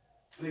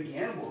 And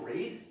again, we'll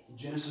read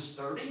Genesis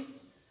 30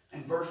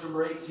 and verse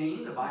number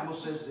 18. The Bible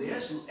says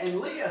this, and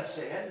Leah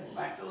said,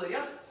 back to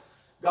Leah,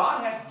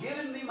 God hath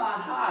given me my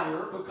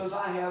hire, because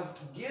I have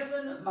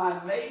given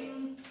my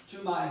maiden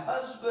to my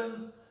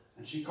husband.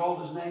 And she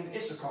called his name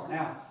Issachar.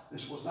 Now,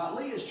 this was not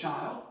Leah's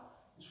child.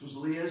 This was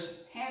Leah's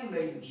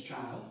handmaiden's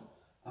child.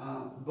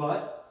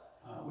 But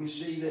we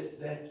see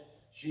that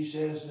she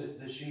says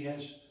that she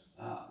has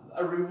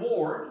a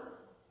reward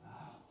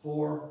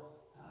for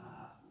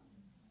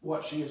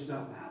what she has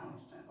done. I don't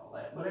understand all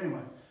that. But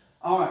anyway,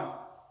 all right.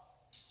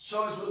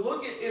 So as we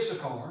look at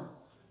Issachar,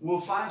 we'll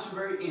find some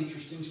very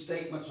interesting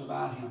statements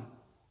about him.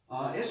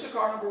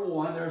 Issachar, number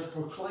 1, there's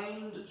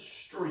proclaimed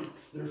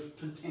strength. There's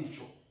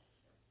potential.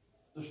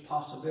 There's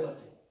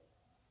possibility.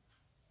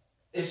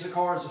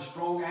 Issachar is a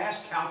strong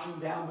ass couching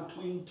down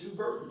between two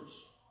burdens.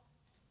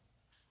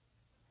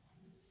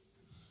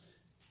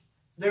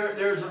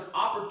 There's an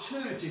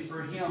opportunity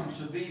for him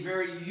to be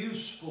very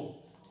useful.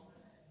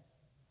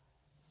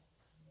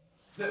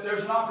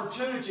 There's an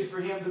opportunity for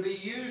him to be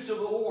used of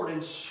the Lord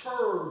and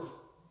serve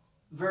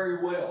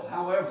very well.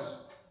 However,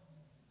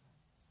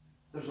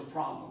 there's a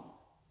problem.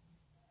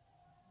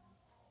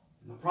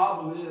 And the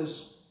problem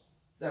is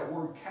that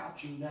word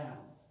couching down.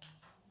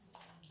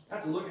 I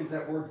have to look at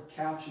that word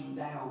couching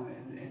down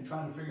and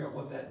trying to figure out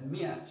what that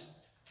meant.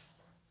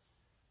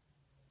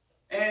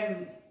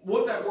 And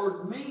what that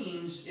word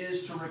means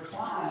is to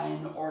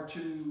recline or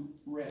to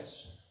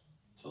rest,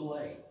 to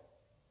lay,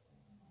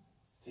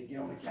 to get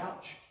on the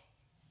couch.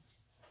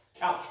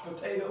 Couch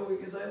potato, we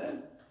can say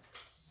that.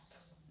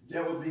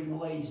 Dealt with being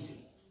lazy.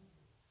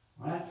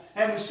 Right?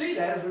 And we see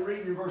that as we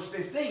read in verse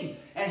 15.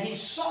 And he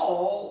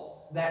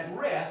saw that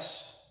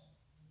rest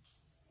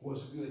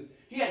was good.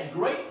 He had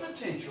great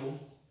potential,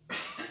 but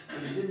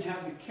he didn't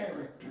have the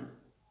character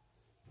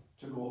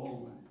to go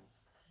along with it.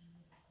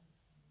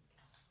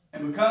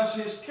 And because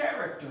his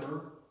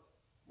character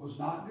was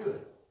not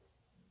good,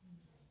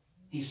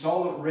 he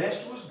saw that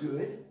rest was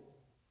good.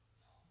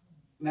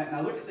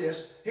 Now look at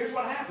this. Here's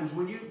what happens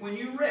when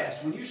you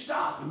rest, when you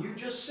stop, and you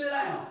just sit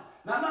down.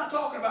 Now I'm not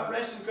talking about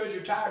resting because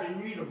you're tired and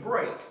you need a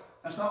break.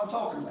 That's not what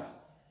I'm talking about.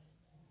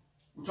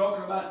 We're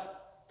talking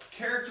about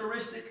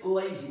characteristic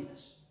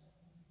laziness.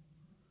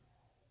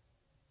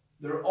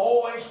 There are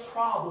always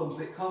problems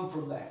that come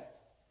from that.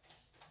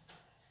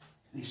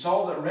 And he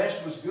saw that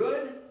rest was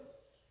good,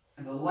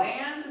 and the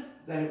land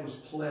that it was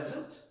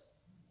pleasant,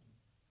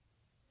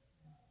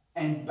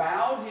 and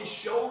bowed his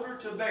shoulder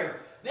to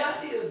bear. The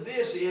idea of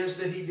this is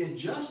that he did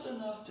just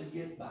enough to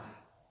get by.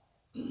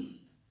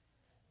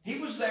 He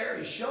was there,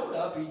 he showed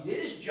up, he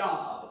did his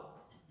job,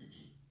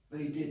 but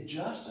he did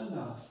just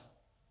enough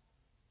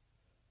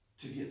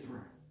to get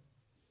through.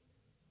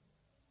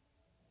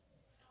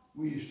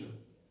 We used to.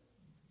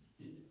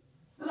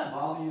 Doesn't that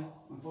bother you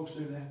when folks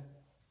do that?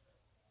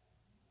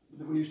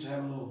 We used to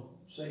have a little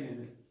saying at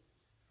the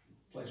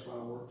place where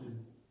I worked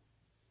in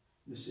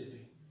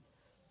Mississippi.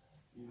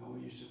 You know,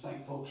 we used to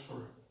thank folks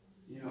for,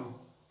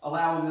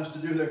 allowing us to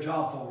do their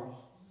job for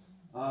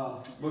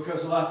them.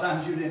 Because a lot of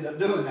times you'd end up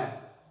doing that.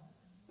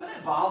 Doesn't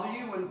it bother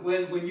you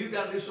when you've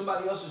got to do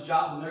somebody else's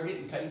job and they're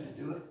getting paid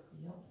to do it?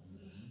 Yep.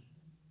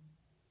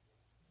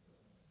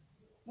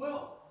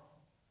 Well,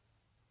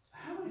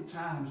 how many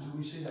times do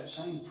we see that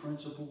same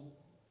principle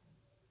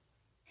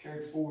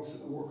carried forth in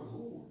the work of the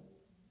Lord?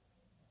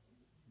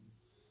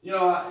 You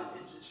know,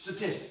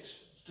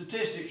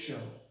 statistics show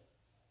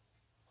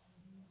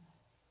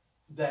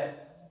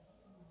that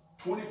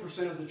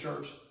 20% of the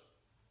church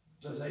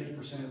does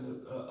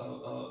 80%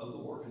 of the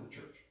work in the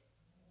church.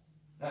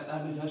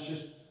 I mean, that's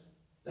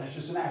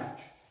just an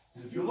average.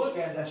 And if you look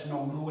at it, that's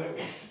normally the way it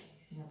works.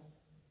 Yeah.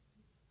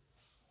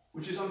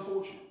 Which is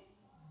unfortunate.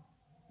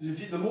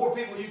 The more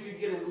people you can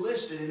get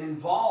enlisted and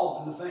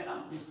involved in the thing,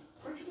 I mean,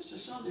 preacher, this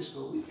is Sunday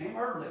school. We came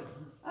early.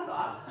 I'm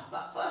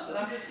not fussing.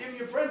 I'm just giving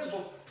you a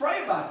principle.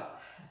 Pray about it.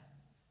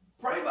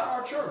 Pray about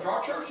our church.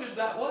 Our church is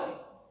that way.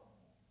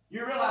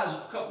 You realize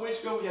a couple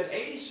weeks ago we had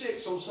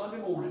 86 on Sunday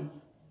morning.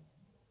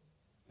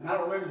 And I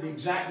don't remember the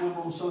exact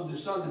number on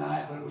Sunday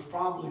night, but it was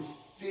probably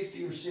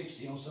 50 or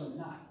 60 on Sunday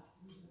night.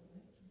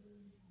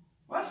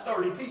 Well, that's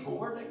 30 people.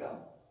 Where'd they go?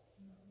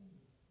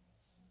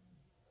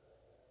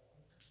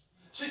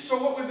 See, so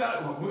what we've got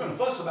to, we're going to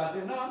fuss about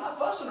them. No, I'm not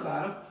fussing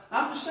about them.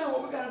 I'm just saying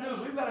what we've got to do is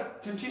we've got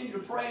to continue to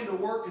pray and to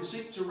work and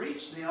seek to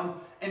reach them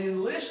and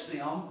enlist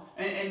them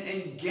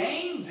and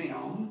gain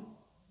them,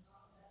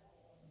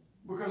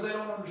 because they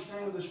don't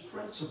understand this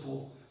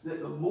principle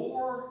that the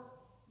more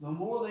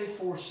they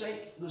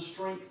forsake the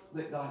strength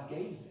that God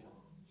gave them,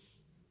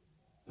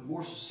 the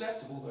more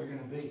susceptible they're going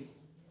to be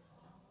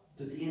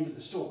to the end of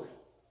the story.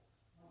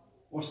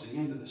 What's the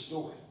end of the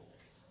story?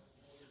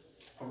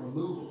 A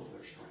removal of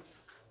their strength.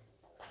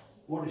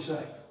 What did he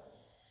say?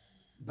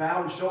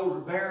 Bowed his shoulder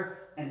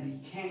bare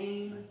and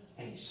became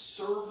a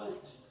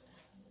servant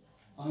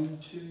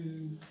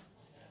unto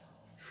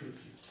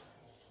tribute.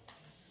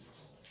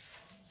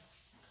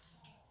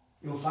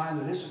 You'll find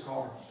that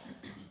Issachar,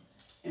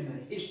 in the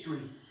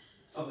history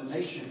of the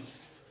nation,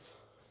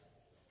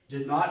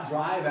 did not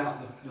drive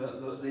out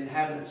the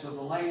inhabitants of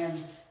the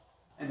land,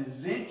 and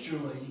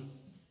eventually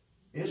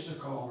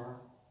Issachar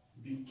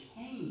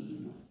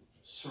became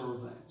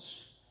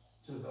servants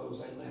to those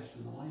they left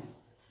in the land.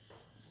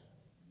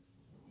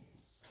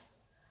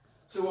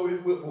 So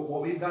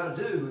what we've got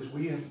to do is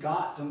we have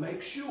got to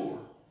make sure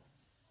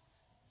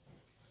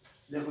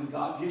that when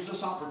God gives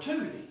us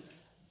opportunity,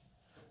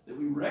 that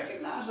we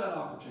recognize that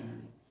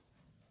opportunity.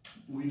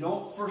 We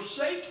don't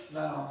forsake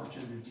that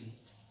opportunity,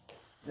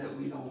 that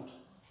we don't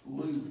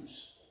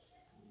lose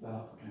that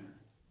opportunity.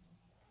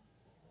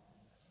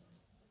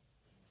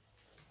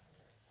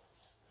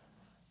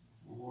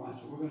 All right,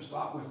 so we're going to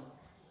stop with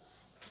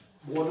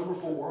boy number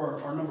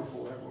 4, or number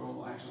 4.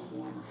 Well, actually,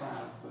 boy number 5,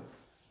 but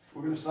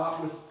we're going to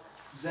stop with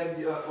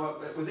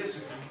with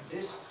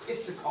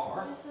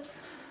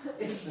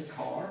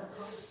Issachar,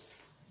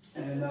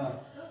 and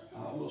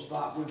we'll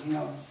stop with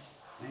him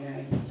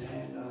and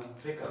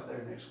pick up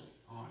there next week.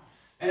 All right.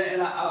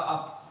 And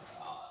I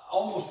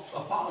almost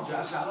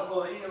apologize. I don't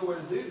know any other way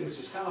to do this.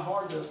 It's kind of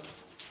hard to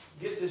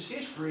get this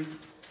history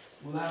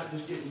without it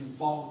just getting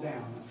bogged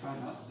down. I'm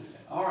trying not to do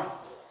that. All right.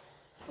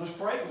 Let's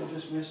pray. We'll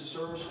dismiss the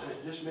service.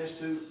 Dismiss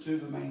to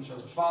the main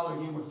service. Father,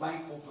 again, we're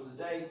thankful for the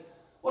day.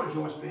 What a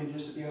joy it's been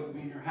just to be able to be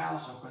in your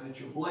house. I pray that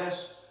you'll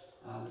bless,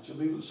 that you'll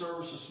be with the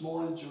service this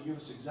morning, that you'll give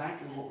us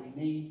exactly what we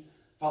need.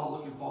 Father,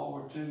 looking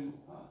forward to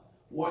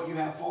what you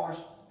have for us.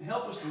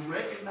 Help us to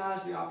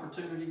recognize the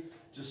opportunity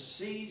to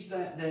seize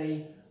that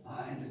day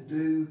and to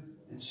do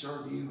and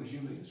serve you as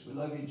you lead us. We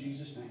love you in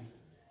Jesus' name.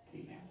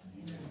 Amen.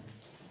 Amen.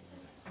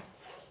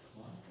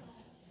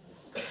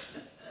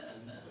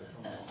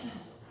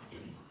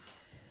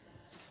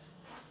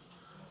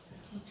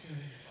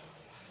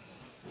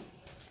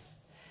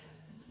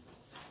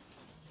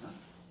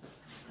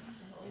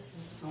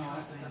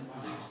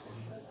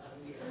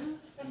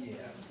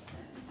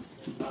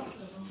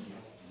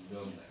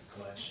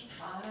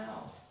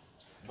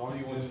 Tony,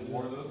 you want some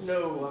more of those?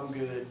 No, I'm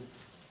good.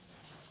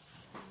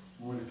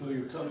 Want to fill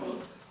your cup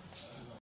up?